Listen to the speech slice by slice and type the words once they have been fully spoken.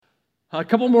A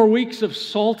couple more weeks of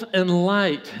salt and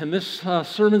light, and this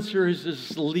sermon series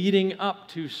is leading up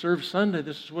to Serve Sunday.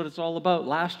 This is what it's all about.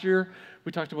 Last year,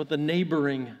 we talked about the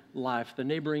neighboring life, the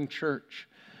neighboring church.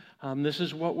 This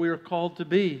is what we are called to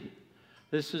be.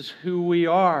 This is who we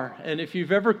are. And if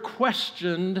you've ever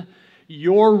questioned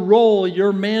your role,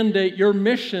 your mandate, your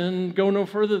mission, go no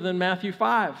further than Matthew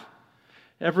 5.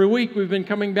 Every week we've been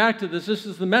coming back to this. This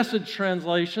is the Message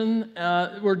translation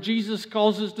where Jesus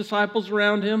calls his disciples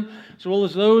around him, as well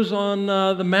as those on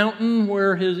the mountain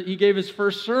where he gave his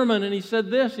first sermon, and he said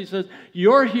this. He says,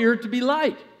 "You're here to be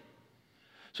light."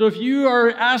 So if you are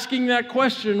asking that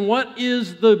question, what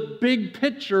is the big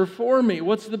picture for me?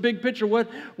 What's the big picture?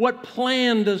 What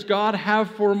plan does God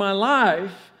have for my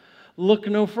life? Look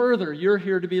no further. You're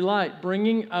here to be light,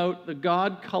 bringing out the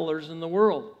God colors in the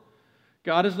world.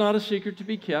 God is not a secret to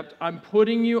be kept. I'm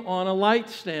putting you on a light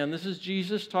stand. This is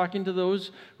Jesus talking to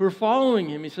those who are following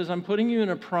him. He says, I'm putting you in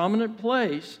a prominent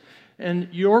place, and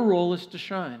your role is to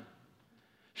shine.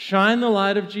 Shine the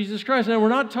light of Jesus Christ. Now, we're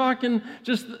not talking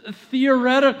just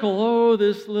theoretical, oh,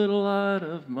 this little light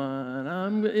of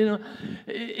mine.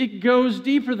 It goes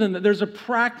deeper than that. There's a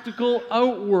practical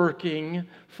outworking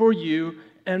for you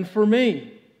and for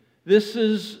me. This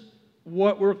is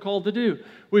what we're called to do.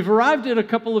 We've arrived at a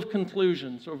couple of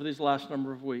conclusions over these last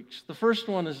number of weeks. The first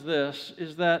one is this,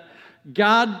 is that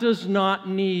God does not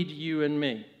need you and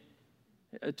me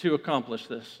to accomplish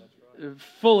this.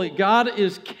 Fully, God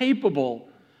is capable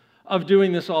of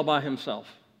doing this all by himself.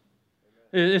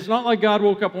 It's not like God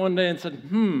woke up one day and said,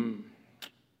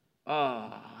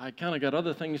 I kind of got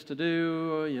other things to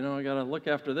do, I got to look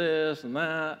after this and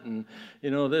that, and,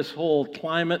 this whole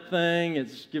climate thing,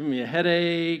 it's giving me a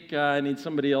headache, I need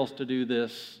somebody else to do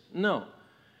this. No.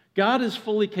 God is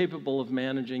fully capable of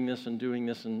managing this and doing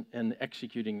this and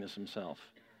executing this himself.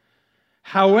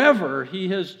 However, he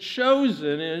has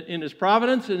chosen in his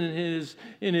providence and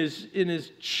in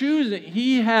his choosing,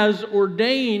 he has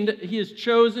ordained, he has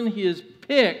chosen, he has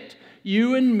picked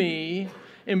you and me,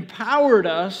 empowered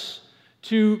us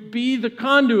to be the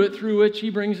conduit through which he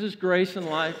brings his grace and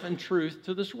life and truth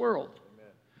to this world.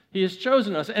 Amen. He has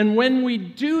chosen us. And when we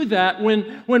do that,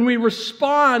 when we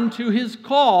respond to his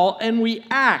call and we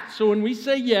act, so when we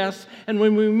say yes and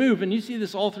when we move, and you see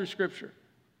this all through Scripture,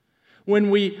 when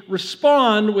we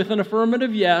respond with an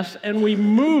affirmative yes and we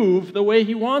move the way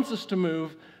he wants us to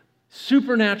move,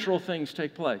 supernatural things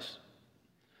take place.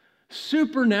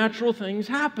 Supernatural things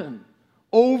happen.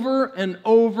 Over and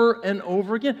over and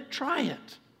over again. Try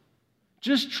it.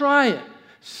 Just try it.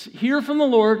 Hear from the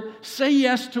Lord. Say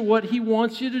yes to what he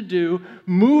wants you to do.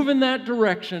 Move in that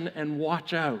direction and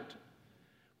watch out.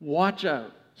 Watch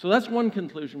out. So that's one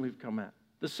conclusion we've come at.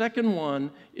 The second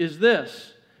one is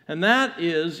this, and that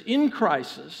is in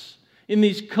crisis, in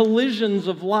these collisions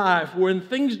of life, when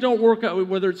things don't work out,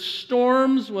 whether it's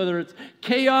storms, whether it's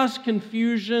chaos,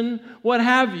 confusion, what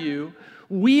have you,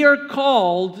 we are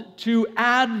called to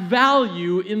add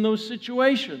value in those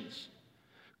situations.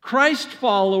 Christ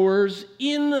followers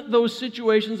in those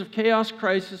situations of chaos,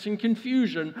 crisis, and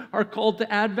confusion are called to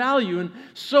add value. And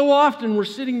so often we're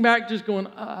sitting back just going,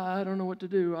 I don't know what to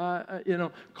do.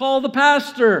 Call the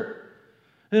pastor.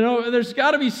 There's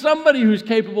got to be somebody who's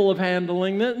capable of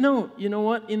handling that. No, you know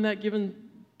what? In that given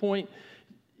point,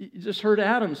 you just heard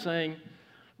Adam saying,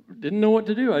 didn't know what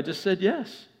to do. I just said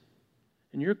yes.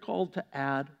 And you're called to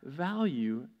add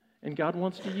value, and God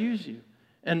wants to use you.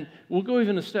 And we'll go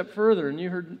even a step further, and you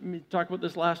heard me talk about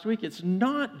this last week. It's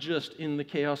not just in the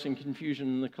chaos and confusion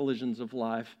and the collisions of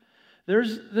life.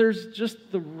 There's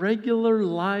just the regular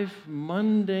life,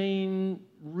 mundane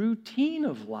routine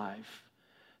of life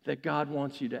that God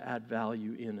wants you to add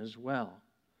value in as well.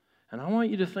 And I want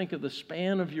you to think of the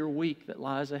span of your week that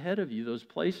lies ahead of you, those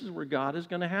places where God is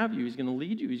going to have you. He's going to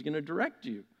lead you. He's going to direct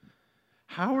you.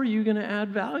 How are you going to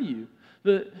add value?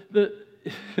 You're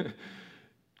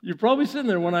probably sitting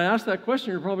there when I ask that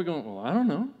question, you're probably going, well, I don't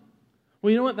know.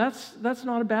 Well, you know what? That's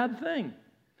not a bad thing.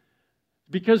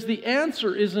 Because the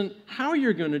answer isn't how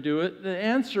you're going to do it. The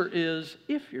answer is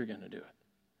if you're going to do it.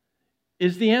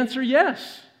 Is the answer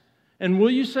yes? And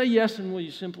will you say yes, and will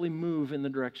you simply move in the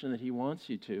direction that he wants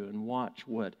you to and watch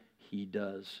what he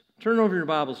does? Turn over your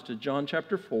Bibles to John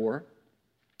chapter 4.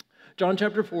 John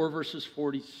chapter 4, verses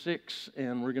 46,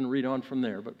 and we're going to read on from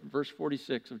there. But verse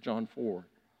 46 of John 4.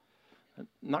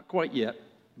 Not quite yet,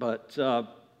 but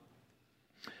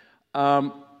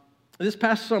this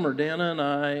past summer, Dana and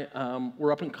I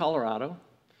were up in Colorado.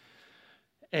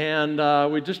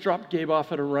 And we just dropped Gabe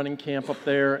off at a running camp up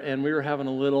there, and we were having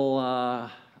a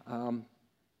little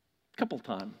couple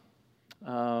time.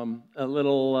 a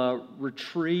little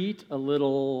retreat, a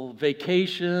little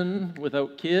vacation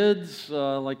without kids,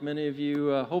 like many of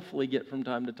you hopefully get from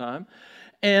time to time.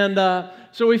 And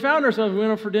so we found ourselves, we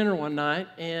went out for dinner one night,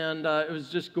 and it was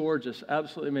just gorgeous,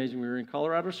 absolutely amazing. We were in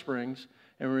Colorado Springs,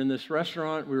 and we were in this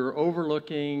restaurant. We were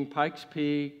overlooking Pikes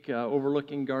Peak,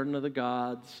 overlooking Garden of the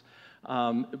Gods.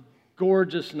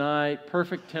 Gorgeous night,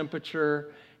 perfect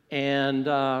temperature. And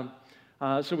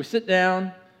so we sit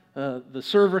down. The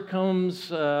server comes,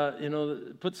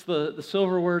 puts the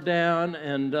silverware down,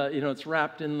 and it's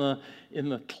wrapped in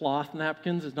the cloth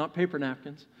napkins. It's not paper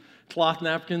napkins, cloth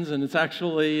napkins, and it's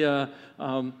actually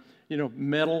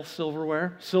metal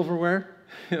silverware,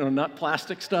 not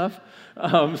plastic stuff.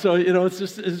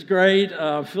 It's great.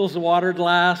 Fills the water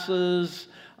glasses.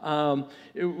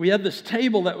 We had this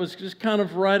table that was just kind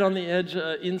of right on the edge,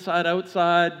 inside,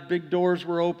 outside. Big doors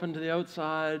were open to the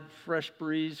outside, fresh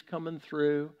breeze coming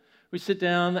through. We sit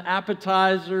down, the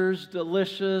appetizers,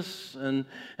 delicious, and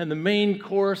the main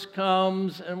course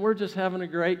comes, and we're just having a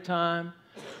great time.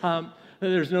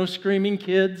 There's no screaming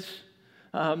kids.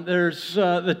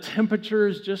 The temperature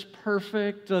is just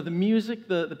perfect. The music,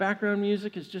 the background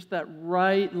music is just that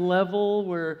right level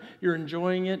where you're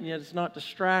enjoying it, and yet it's not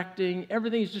distracting.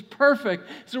 Everything is just perfect.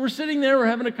 So we're sitting there, we're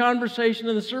having a conversation,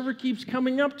 and the server keeps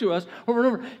coming up to us over and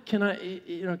over. Can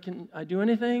I do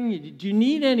anything? Do you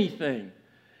need anything?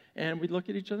 And we'd look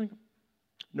at each other and go,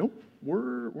 nope,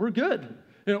 we're good.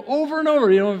 Over and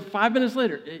over, 5 minutes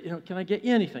later, can I get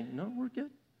you anything? No, we're good.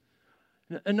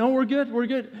 No, we're good.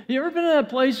 You ever been in a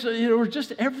place, where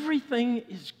just everything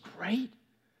is great?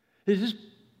 It's just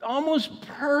almost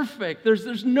perfect.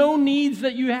 There's no needs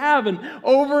that you have. And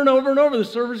over, the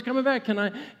server's coming back. Can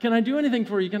I do anything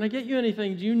for you? Can I get you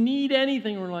anything? Do you need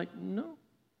anything? We're like, no.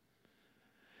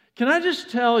 Can I just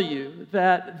tell you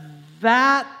that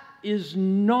is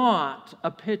not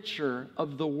a picture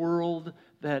of the world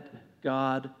that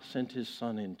God sent His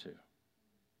Son into.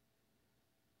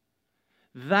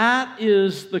 That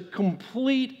is the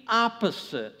complete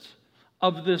opposite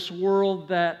of this world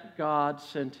that God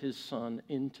sent His Son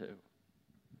into.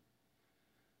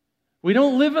 We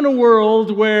don't live in a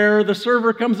world where the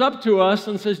server comes up to us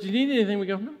and says, do you need anything? We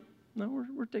go, no,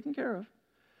 we're taken care of.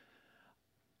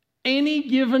 Any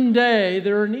given day,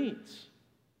 there are needs.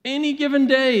 Any given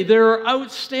day, there are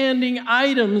outstanding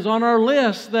items on our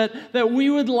list that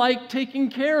we would like taken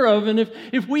care of. And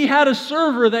if we had a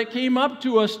server that came up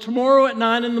to us tomorrow at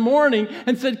 9 in the morning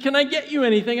and said, can I get you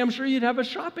anything? I'm sure you'd have a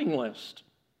shopping list.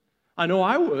 I know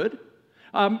I would.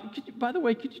 By the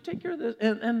way, could you take care of this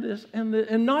and this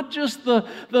and not just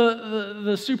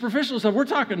the superficial stuff. We're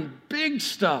talking big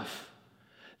stuff.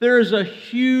 There is a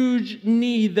huge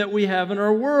need that we have in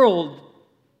our world.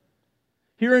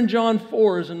 Here in John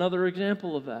 4 is another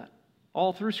example of that.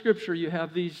 All through Scripture you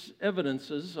have these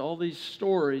evidences, all these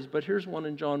stories, but here's one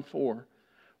in John 4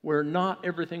 where not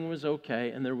everything was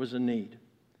okay and there was a need. It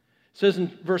says in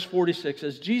verse 46,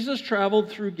 as Jesus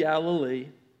traveled through Galilee,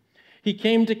 He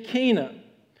came to Cana,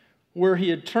 where He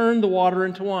had turned the water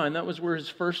into wine. That was where his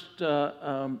first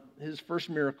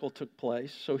miracle took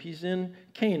place. So He's in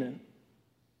Canaan.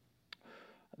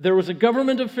 There was a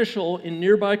government official in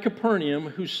nearby Capernaum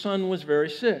whose son was very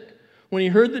sick. When he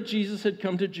heard that Jesus had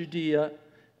come from Judea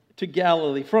to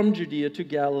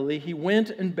Galilee, he went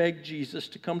and begged Jesus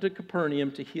to come to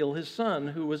Capernaum to heal his son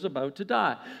who was about to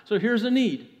die. So here's a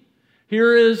need.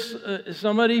 Here is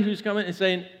somebody who's coming and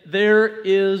saying, there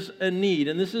is a need.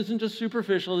 And this isn't just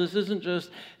superficial. This isn't just,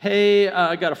 hey,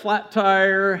 I got a flat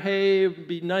tire. Hey, it'd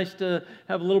be nice to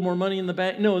have a little more money in the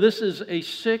bank. No, this is a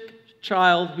sick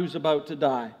child who's about to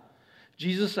die.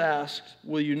 Jesus asked,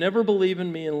 will you never believe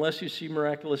in me unless you see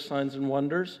miraculous signs and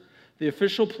wonders? The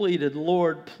official pleaded,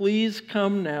 Lord, please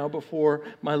come now before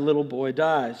my little boy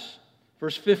dies.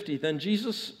 Verse 50, then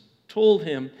Jesus told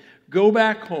him, go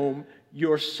back home,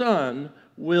 your son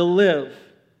will live.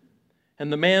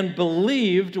 And the man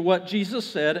believed what Jesus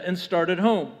said and started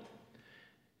home.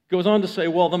 Goes on to say,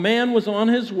 while the man was on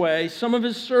his way, some of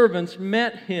his servants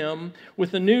met him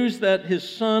with the news that his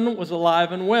son was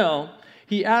alive and well.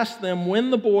 He asked them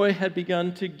when the boy had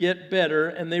begun to get better,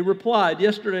 and they replied,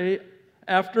 yesterday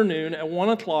afternoon at 1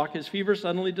 o'clock, his fever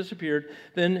suddenly disappeared.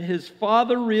 Then his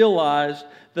father realized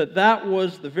that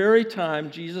was the very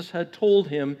time Jesus had told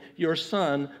him, your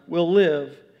son will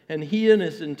live. And he and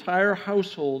his entire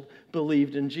household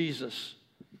believed in Jesus.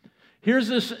 Here's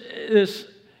this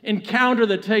encounter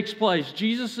that takes place.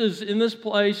 Jesus is in this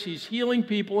place. He's healing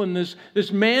people. And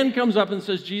this man comes up and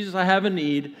says, Jesus, I have a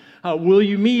need. Will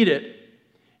you meet it?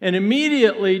 And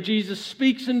immediately, Jesus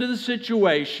speaks into the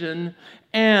situation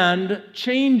and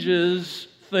changes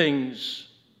things.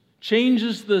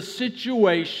 changes the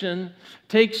situation,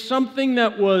 takes something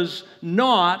that was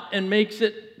not and makes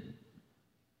it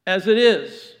as it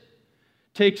is.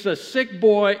 Takes a sick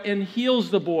boy and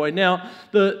heals the boy. Now,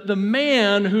 the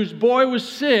man whose boy was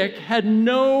sick had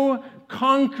no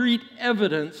concrete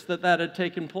evidence that that had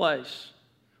taken place,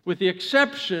 with the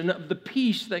exception of the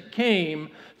peace that came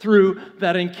through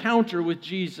that encounter with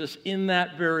Jesus in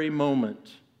that very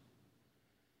moment.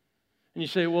 And you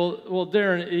say, well,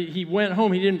 Darren, he went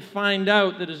home. He didn't find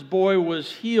out that his boy was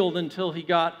healed until he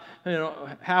got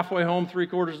halfway home,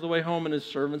 3/4 of the way home, and his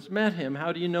servants met him.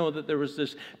 How do you know that there was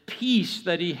this peace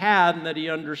that he had and that he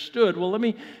understood? Well, let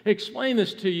me explain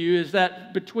this to you, is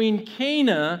that between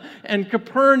Cana and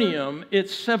Capernaum,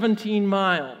 it's 17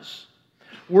 miles.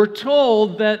 We're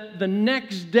told that the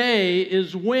next day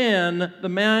is when the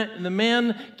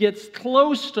man gets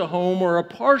close to home or a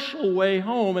partial way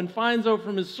home and finds out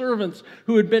from his servants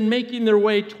who had been making their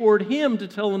way toward him to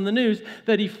tell him the news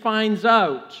that he finds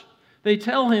out. They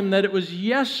tell him that it was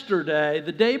yesterday,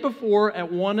 the day before at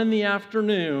 1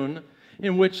 p.m,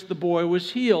 in which the boy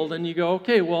was healed. And you go,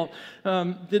 okay, well,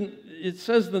 it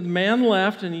says the man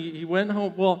left and he went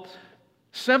home. Well,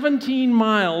 17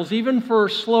 miles, even for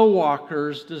slow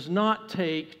walkers, does not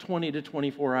take 20 to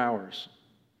 24 hours.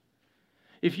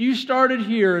 If you started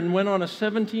here and went on a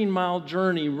 17-mile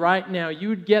journey right now, you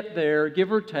would get there,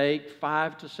 give or take,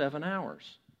 5 to 7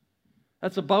 hours.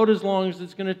 That's about as long as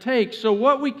it's going to take. So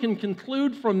what we can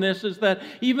conclude from this is that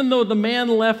even though the man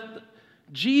left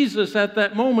Jesus at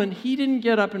that moment, he didn't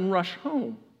get up and rush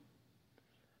home.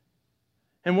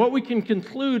 And what we can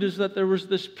conclude is that there was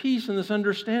this peace and this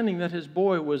understanding that his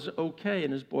boy was okay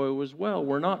and his boy was well.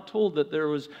 We're not told that there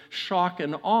was shock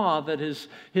and awe that his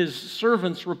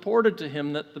servants reported to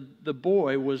him that the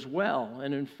boy was well.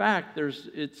 And in fact,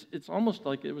 it's almost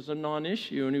like it was a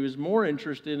non-issue, and he was more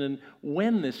interested in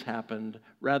when this happened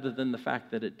rather than the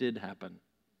fact that it did happen.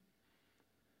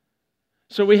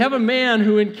 So we have a man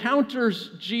who encounters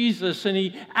Jesus and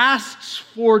he asks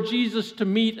for Jesus to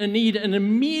meet a need, and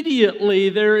immediately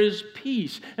there is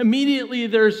peace. Immediately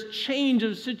there's change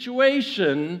of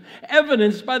situation,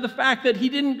 evidenced by the fact that he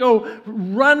didn't go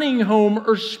running home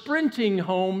or sprinting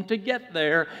home to get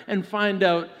there and find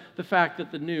out the fact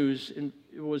that the news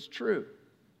was true.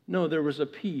 No, there was a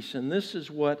peace, and this is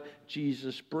what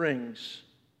Jesus brings.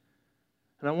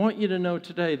 And I want you to know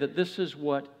today that this is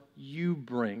what you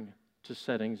bring to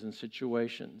settings and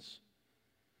situations.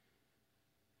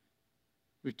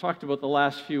 We've talked about the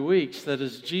last few weeks that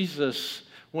as Jesus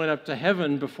went up to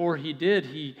heaven, before he did,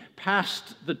 he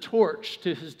passed the torch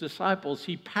to his disciples.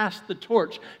 He passed the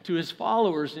torch to his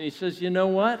followers, and he says, you know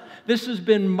what? This has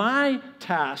been my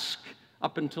task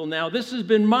up until now. This has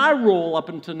been my role up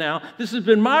until now. This has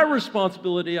been my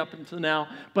responsibility up until now.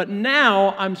 But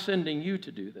now I'm sending you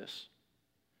to do this.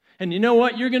 And you know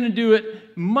what? You're going to do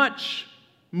it much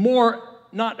more,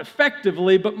 not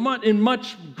effectively, but in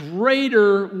much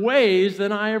greater ways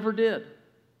than I ever did.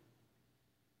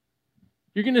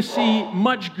 You're going to see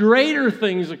much greater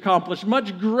things accomplished,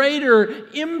 much greater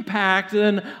impact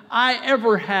than I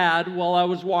ever had while I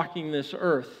was walking this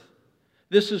earth.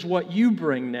 This is what you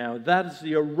bring now. That is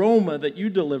the aroma that you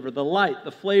deliver, the light,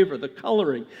 the flavor, the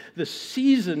coloring, the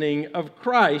seasoning of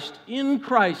Christ in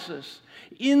crisis,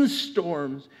 in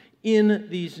storms, in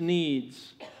these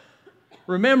needs.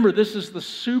 Remember, this is the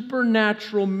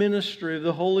supernatural ministry of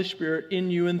the Holy Spirit in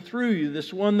you and through you,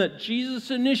 this one that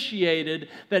Jesus initiated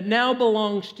that now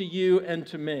belongs to you and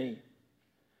to me.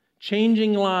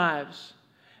 Changing lives,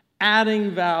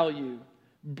 adding value,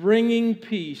 bringing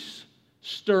peace,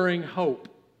 stirring hope.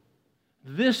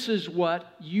 This is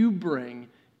what you bring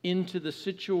into the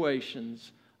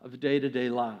situations of day-to-day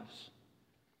lives.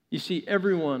 You see,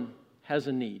 everyone has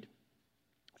a need.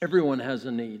 Everyone has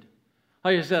a need.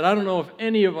 Like I said, I don't know if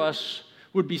any of us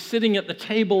would be sitting at the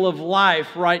table of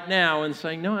life right now and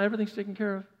saying, no, everything's taken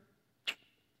care of.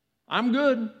 I'm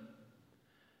good.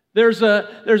 There's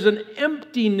an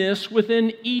emptiness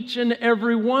within each and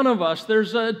every one of us.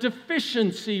 There's a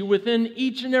deficiency within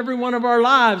each and every one of our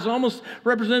lives, almost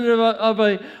representative of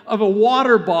a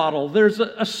water bottle. There's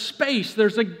a space,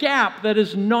 there's a gap that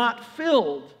is not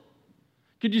filled.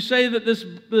 Could you say that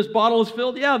this bottle is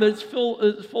filled? Yeah, it's full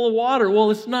of water.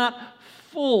 Well, it's not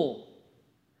full.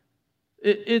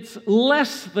 It's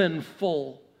less than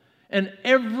full. And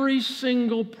every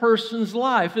single person's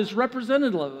life is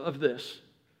representative of this.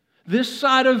 This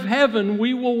side of heaven,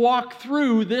 we will walk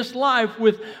through this life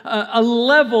with a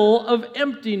level of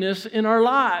emptiness in our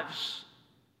lives.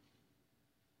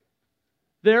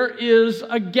 There is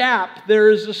a gap. There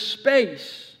is a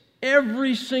space.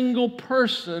 Every single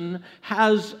person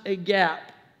has a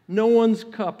gap. No one's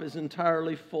cup is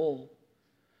entirely full.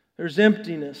 There's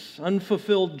emptiness,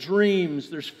 unfulfilled dreams,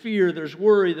 there's fear, there's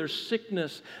worry, there's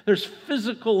sickness, there's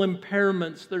physical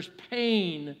impairments, there's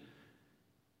pain.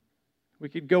 We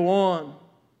could go on.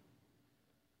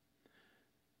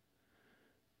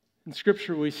 In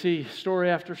Scripture, we see story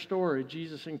after story,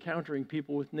 Jesus encountering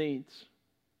people with needs.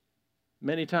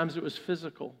 Many times it was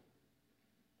physical.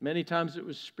 Many times it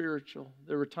was spiritual.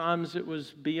 There were times it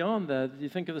was beyond that. You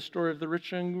think of the story of the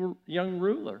rich young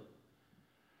ruler.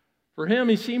 For him,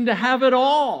 he seemed to have it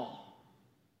all.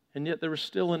 And yet there was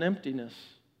still an emptiness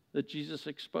that Jesus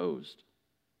exposed.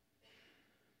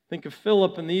 Think of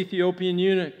Philip and the Ethiopian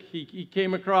eunuch. He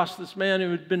came across this man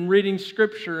who had been reading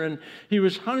Scripture, and he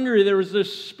was hungry. There was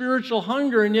this spiritual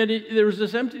hunger, and yet there was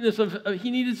this emptiness of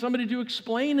he needed somebody to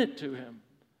explain it to him.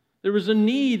 There was a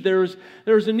need. There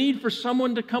was a need for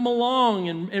someone to come along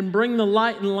and bring the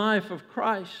light and life of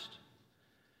Christ.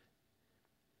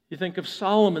 You think of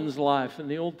Solomon's life in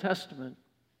the Old Testament.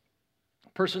 A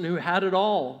person who had it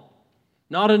all.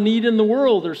 Not a need in the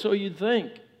world, or so you'd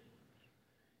think.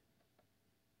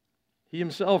 He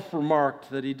himself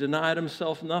remarked that he denied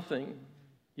himself nothing.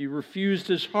 He refused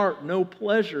his heart no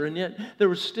pleasure, and yet there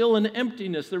was still an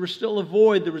emptiness. There was still a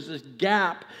void. There was this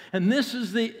gap. And this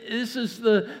is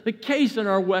the case in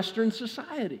our Western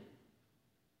society.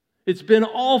 It's been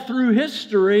all through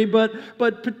history, but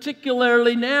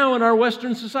particularly now in our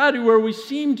Western society where we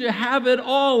seem to have it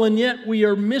all, and yet we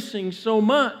are missing so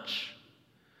much.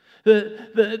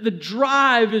 The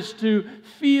drive is to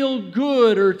feel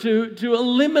good or to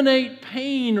eliminate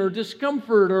pain or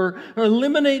discomfort or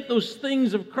eliminate those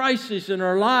things of crisis in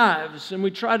our lives. And we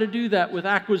try to do that with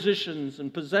acquisitions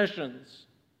and possessions.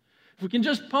 If we can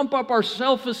just pump up our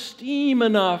self-esteem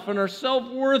enough and our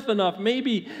self-worth enough,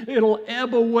 maybe it'll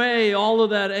ebb away all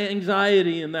of that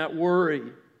anxiety and that worry.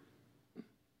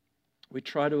 We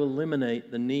try to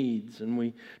eliminate the needs, and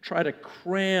we try to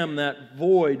cram that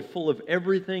void full of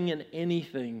everything and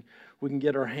anything we can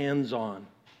get our hands on.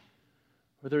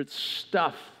 Whether it's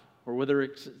stuff or whether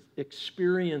it's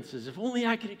experiences. If only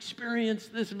I could experience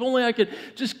this. If only I could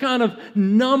just kind of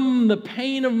numb the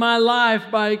pain of my life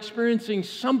by experiencing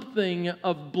something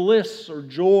of bliss or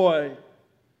joy.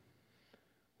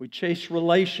 We chase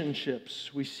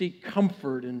relationships. We seek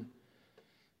comfort in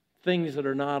things that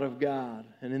are not of God.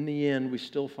 And in the end, we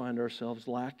still find ourselves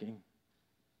lacking.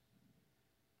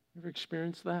 You ever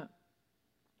experienced that?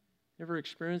 You ever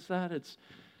experienced that? It's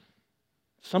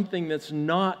something that's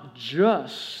not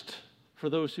just for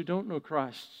those who don't know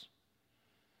Christ.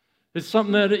 It's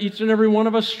something that each and every one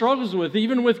of us struggles with,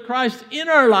 even with Christ in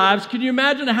our lives. Can you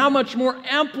imagine how much more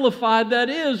amplified that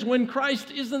is when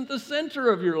Christ isn't the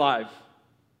center of your life?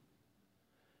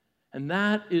 And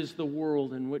that is the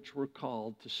world in which we're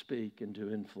called to speak and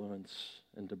to influence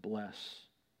and to bless.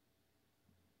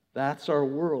 That's our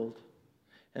world.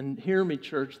 And hear me,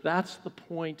 church, that's the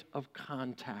point of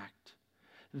contact.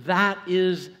 That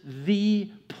is the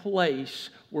place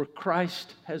where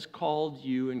Christ has called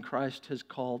you and Christ has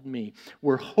called me,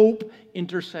 where hope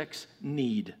intersects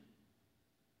need.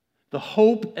 The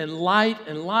hope and light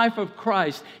and life of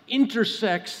Christ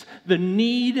intersects the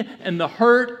need and the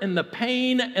hurt and the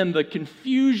pain and the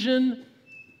confusion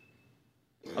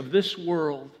of this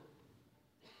world.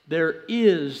 There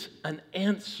is an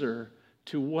answer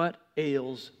to what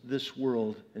ails this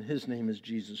world, and His name is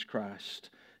Jesus Christ.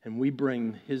 And we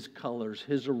bring His colors,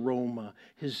 His aroma,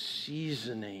 His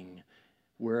seasoning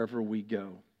wherever we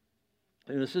go.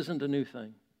 And this isn't a new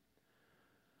thing.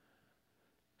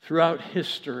 Throughout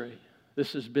history,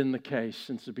 this has been the case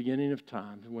since the beginning of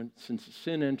time, since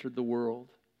sin entered the world.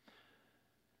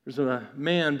 There's a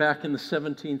man back in the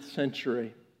 17th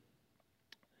century.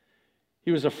 He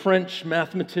was a French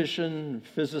mathematician,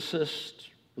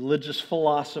 physicist, religious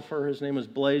philosopher. His name was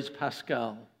Blaise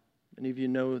Pascal. Many of you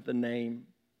know the name.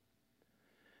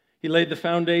 He laid the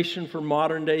foundation for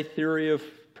modern-day theory of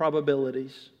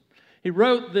probabilities. He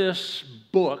wrote this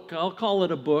book. I'll call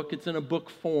it a book. It's in a book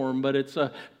form, but it's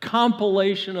a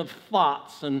compilation of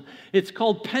thoughts. And it's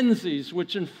called Pensées,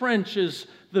 which in French is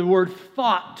the word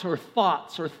thought or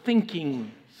thoughts or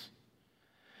thinkings.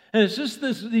 And it's just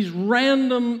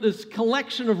this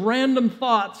collection of random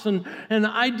thoughts and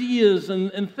ideas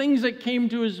and things that came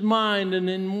to his mind. And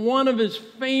in one of his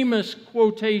famous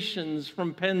quotations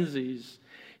from Pensées,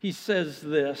 he says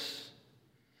this.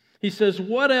 He says,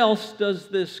 "What else does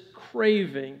this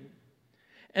craving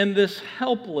and this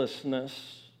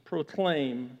helplessness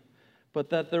proclaim but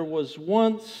that there was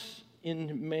once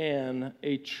in man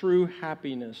a true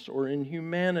happiness, or in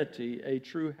humanity a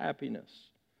true happiness,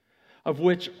 of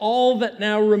which all that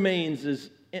now remains is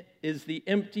the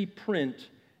empty print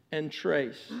and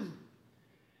trace.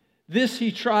 This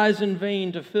he tries in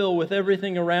vain to fill with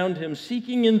everything around him,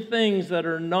 seeking in things that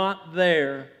are not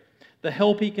there the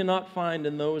help he cannot find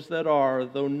in those that are,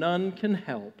 though none can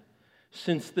help,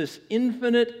 since this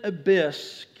infinite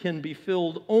abyss can be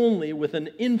filled only with an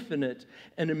infinite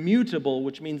and immutable,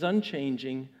 which means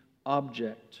unchanging,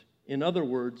 object. In other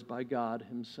words, by God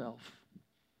himself.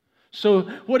 So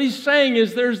what he's saying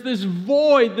is there's this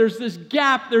void, there's this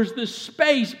gap, there's this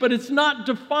space, but it's not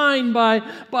defined by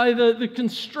the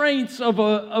constraints of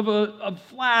a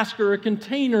flask or a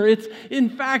container. It's, in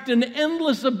fact, an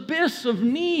endless abyss of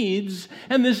needs,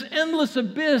 and this endless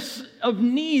abyss of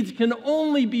needs can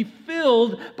only be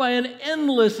filled by an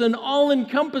endless and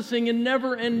all-encompassing and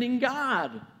never-ending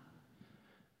God.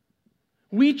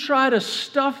 We try to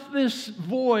stuff this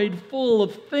void full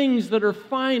of things that are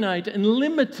finite and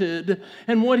limited,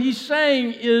 and what he's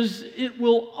saying is it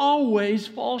will always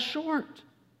fall short.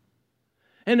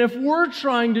 And if we're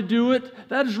trying to do it,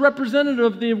 that is representative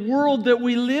of the world that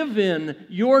we live in.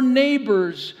 Your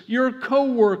neighbors, your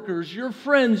co-workers, your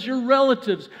friends, your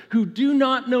relatives who do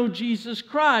not know Jesus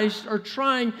Christ are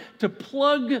trying to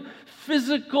plug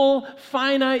physical,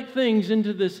 finite things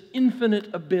into this infinite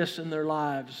abyss in their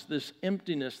lives, this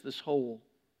emptiness, this hole.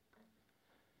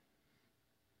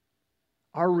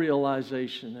 Our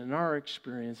realization and our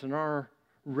experience and our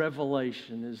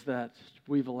revelation is that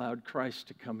we've allowed Christ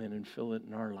to come in and fill it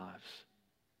in our lives.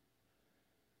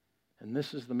 And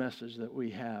this is the message that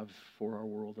we have for our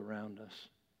world around us.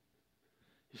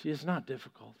 You see, it's not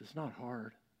difficult. It's not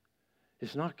hard.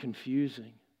 It's not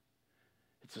confusing.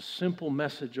 It's a simple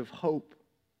message of hope.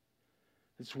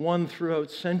 It's one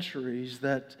throughout centuries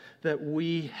that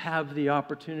we have the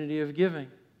opportunity of giving.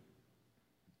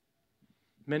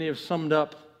 Many have summed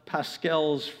up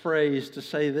Pascal's phrase to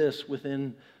say this: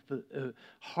 within the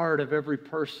heart of every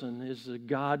person is a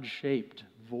God-shaped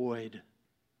void.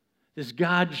 This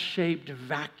God-shaped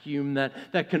vacuum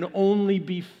that can only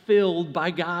be filled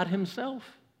by God himself.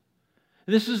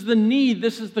 This is the need,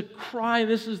 this is the cry,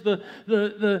 this is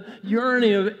the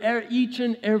yearning of each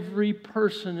and every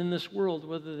person in this world,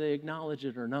 whether they acknowledge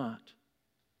it or not.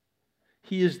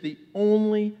 He is the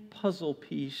only puzzle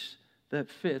piece that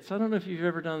fits. I don't know if you've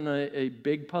ever done a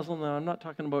big puzzle. Now, I'm not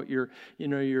talking about your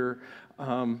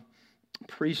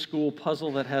preschool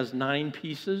puzzle that has 9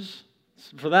 pieces.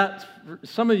 For that, for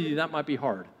some of you, that might be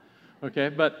hard. Okay,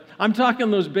 but I'm talking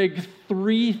those big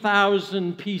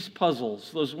 3,000-piece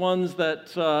puzzles, those ones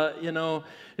that,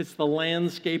 it's the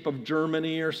landscape of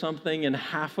Germany or something, and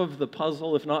half of the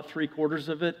puzzle, if not 3/4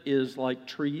 of it, is like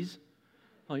trees.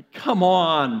 Like, come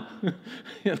on,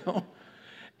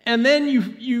 And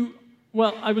then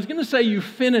I was going to say you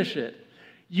finish it.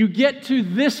 You get to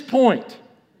this point.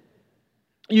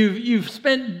 You've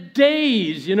spent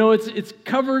days, it's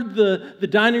covered the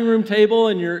dining room table,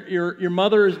 and your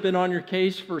mother has been on your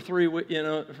case for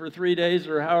 3 days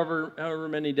or however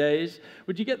many days.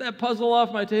 Would you get that puzzle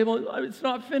off my table? It's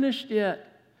not finished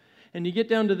yet. And you get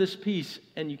down to this piece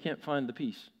and you can't find the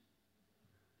piece.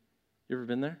 You ever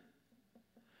been there?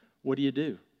 What do you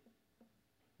do?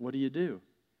 What do you do?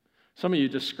 Some of you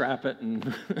just scrap it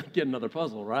and get another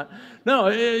puzzle, right? No,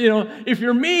 if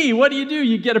you're me, what do?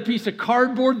 You get a piece of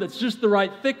cardboard that's just the right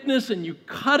thickness, and you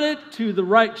cut it to the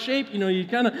right shape.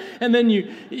 And then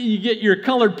you get your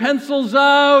colored pencils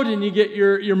out, and you get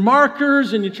your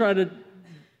markers, and you try to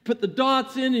put the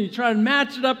dots in, and you try to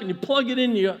match it up, and you plug it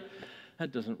in, and you go,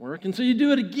 that doesn't work. And so you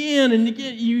do it again and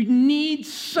again. You need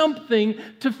something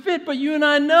to fit, but you and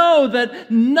I know that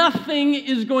nothing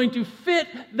is going to fit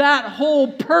that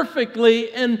hole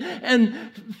perfectly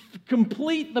and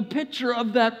complete the picture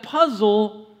of that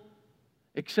puzzle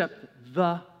except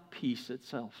the piece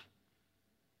itself.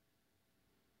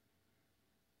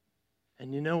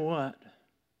 And you know what?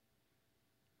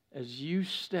 As you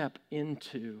step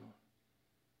into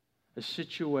a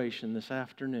situation this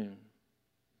afternoon,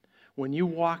 when you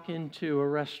walk into a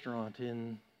restaurant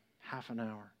in half an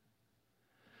hour,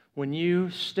 when you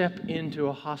step into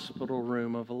a hospital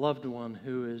room of a loved one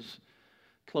who is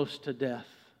close to death,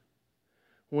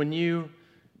 when you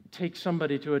take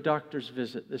somebody to a doctor's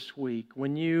visit this week,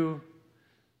 when you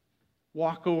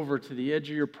walk over to the edge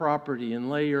of your property and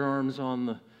lay your arms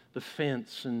on the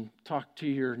fence and talk to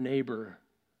your neighbor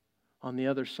on the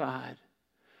other side,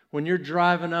 when you're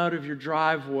driving out of your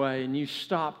driveway and you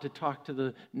stop to talk to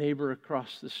the neighbor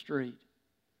across the street,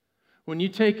 when you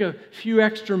take a few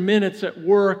extra minutes at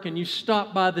work and you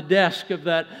stop by the desk of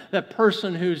that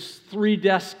person who's 3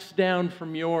 desks down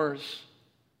from yours,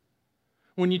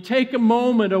 when you take a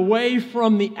moment away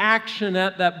from the action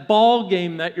at that ball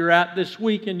game that you're at this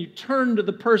week and you turn to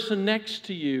the person next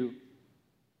to you,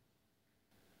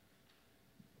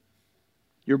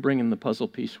 you're bringing the puzzle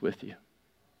piece with you.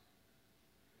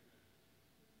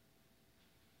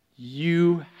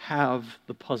 You have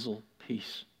the puzzle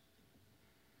piece.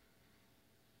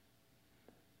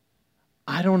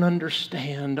 I don't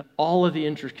understand all of the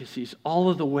intricacies, all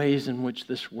of the ways in which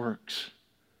this works.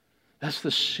 That's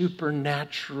the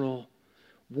supernatural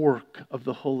work of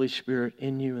the Holy Spirit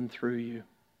in you and through you.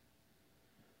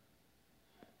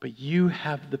 But you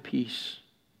have the peace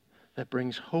that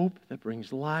brings hope, that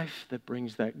brings life, that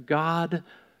brings that God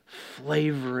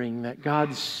flavoring, that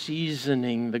God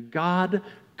seasoning, the God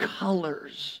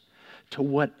colors to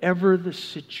whatever the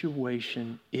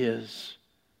situation is.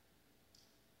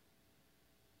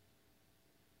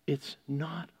 It's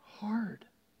not hard.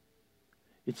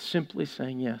 It's simply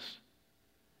saying yes.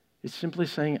 It's simply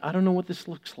saying, I don't know what this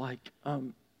looks like.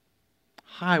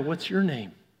 Hi, what's your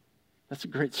name? That's a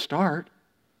great start.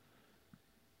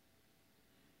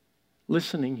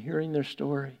 Listening, hearing their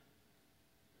story.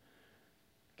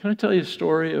 Can I tell you a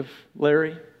story of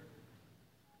Larry?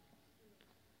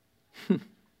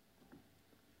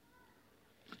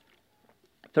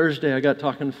 Thursday, I got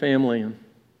talking to family,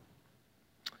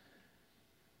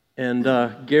 and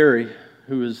Gary,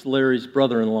 who is Larry's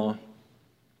brother-in-law,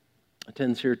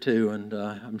 attends here too, and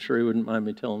I'm sure he wouldn't mind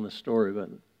me telling this story, but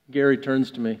Gary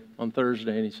turns to me on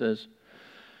Thursday and he says,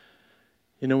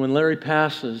 you know, when Larry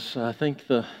passes, I think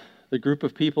the group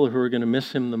of people who are going to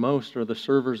miss him the most are the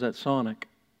servers at Sonic.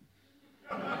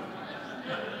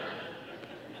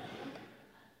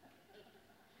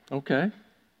 Okay.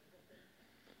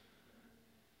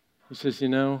 He says, you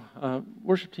know,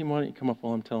 worship team, why don't you come up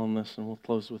while I'm telling this, and we'll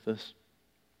close with this.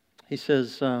 He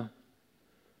says,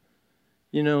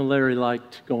 you know, Larry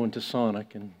liked going to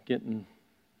Sonic and getting,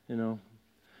 you know,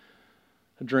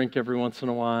 a drink every once in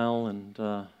a while, and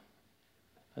I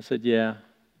said, yeah.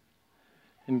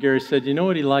 And Gary said, you know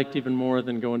what he liked even more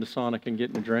than going to Sonic and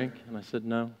getting a drink? And I said,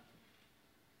 no.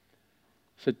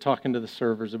 He said, talking to the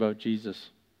servers about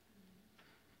Jesus.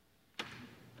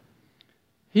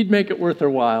 He'd make it worth their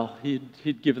while.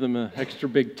 He'd give them an extra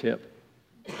big tip.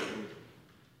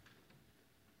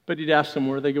 But he'd ask them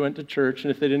where they went to church,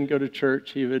 and if they didn't go to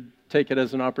church, he would take it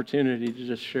as an opportunity to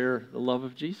just share the love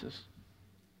of Jesus.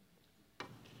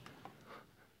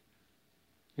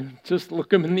 You know, just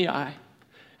look him in the eye.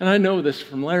 And I know this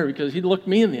from Larry because he'd look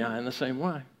me in the eye in the same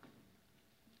way.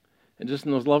 And just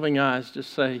in those loving eyes,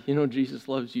 just say, you know, Jesus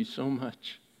loves you so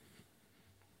much.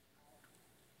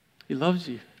 He loves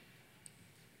you.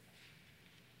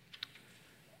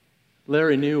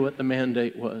 Larry knew what the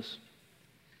mandate was.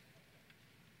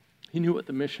 He knew what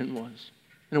the mission was.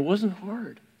 And it wasn't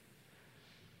hard.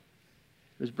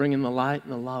 It was bringing the light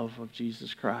and the love of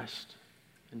Jesus Christ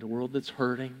into a world that's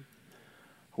hurting,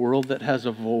 a world that has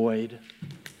a void,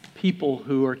 people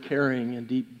who are carrying a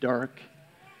deep, dark,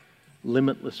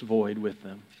 limitless void with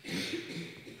them.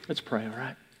 Let's pray, all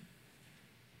right?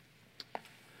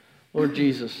 Lord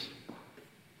Jesus,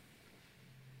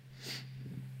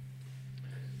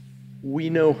 we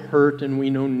know hurt and we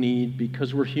know need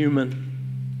because we're human.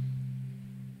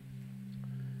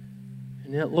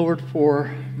 And yet, Lord,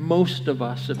 for most of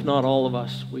us, if not all of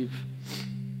us, we've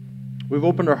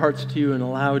opened our hearts to you and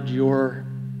allowed your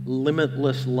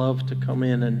limitless love to come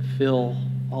in and fill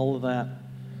all of that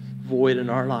void in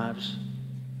our lives.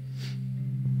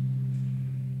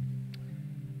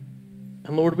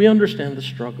 And Lord, we understand the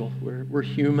struggle. We're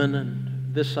human,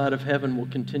 and this side of heaven will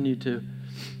continue to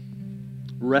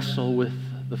wrestle with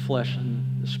the flesh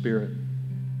and the spirit.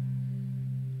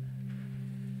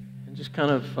 And just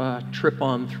kind of trip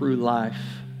on through life.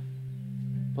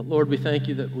 But Lord, we thank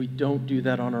you that we don't do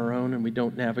that on our own, and we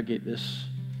don't navigate this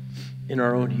in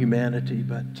our own humanity,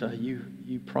 but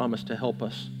you promise to help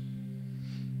us.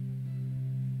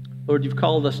 Lord, you've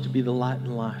called us to be the light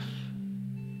and life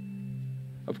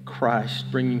of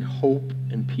Christ, bringing hope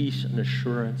and peace and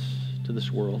assurance to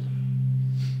this world.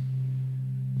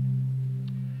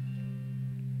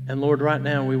 And Lord, right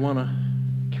now we want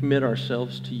to commit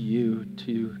ourselves to you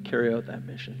to carry out that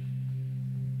mission.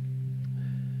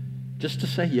 Just to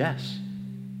say yes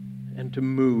and to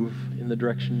move in the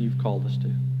direction you've called us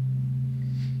to.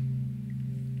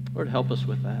 Lord, help us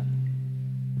with that.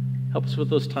 Help us with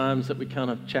those times that we kind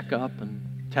of check up and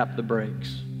tap the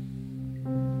brakes.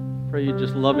 Pray you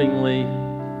just lovingly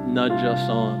nudge us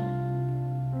on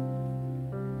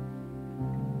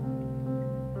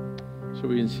so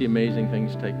we can see amazing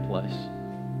things take place.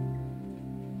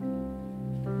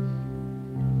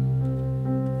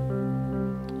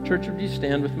 Church, would you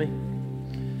stand with me?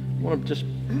 I want to just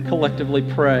collectively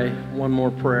pray one more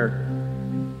prayer.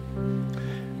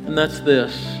 And that's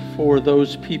this: for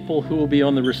those people who will be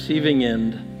on the receiving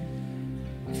end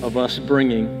of us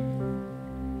bringing.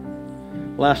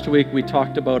 Last week we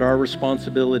talked about our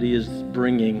responsibility is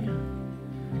bringing.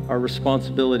 Our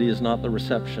responsibility is not the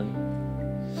reception.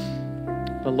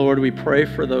 But Lord, we pray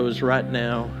for those right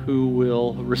now who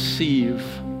will receive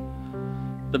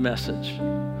the message,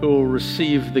 who will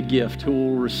receive the gift, who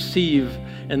will receive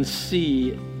and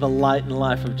see the light and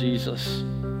life of Jesus.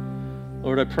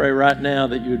 Lord, I pray right now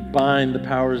that you would bind the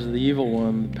powers of the evil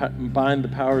one, bind the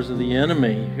powers of the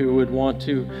enemy who would want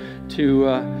to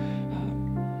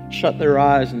shut their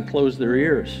eyes and close their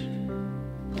ears.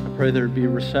 I pray there'd be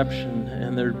reception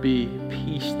and there'd be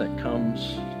peace that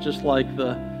comes, just like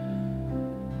the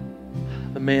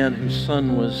man whose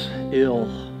son was ill,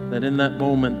 that in that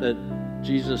moment that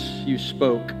Jesus, you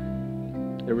spoke,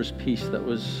 there was peace that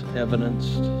was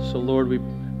evidenced. So Lord, we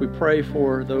pray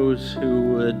for those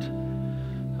who would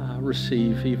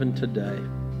receive even today.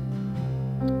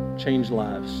 Change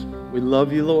lives. We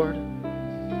love you, Lord.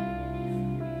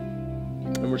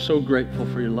 And we're so grateful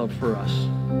for your love for us.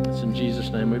 It's in Jesus'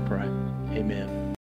 name we pray. Amen.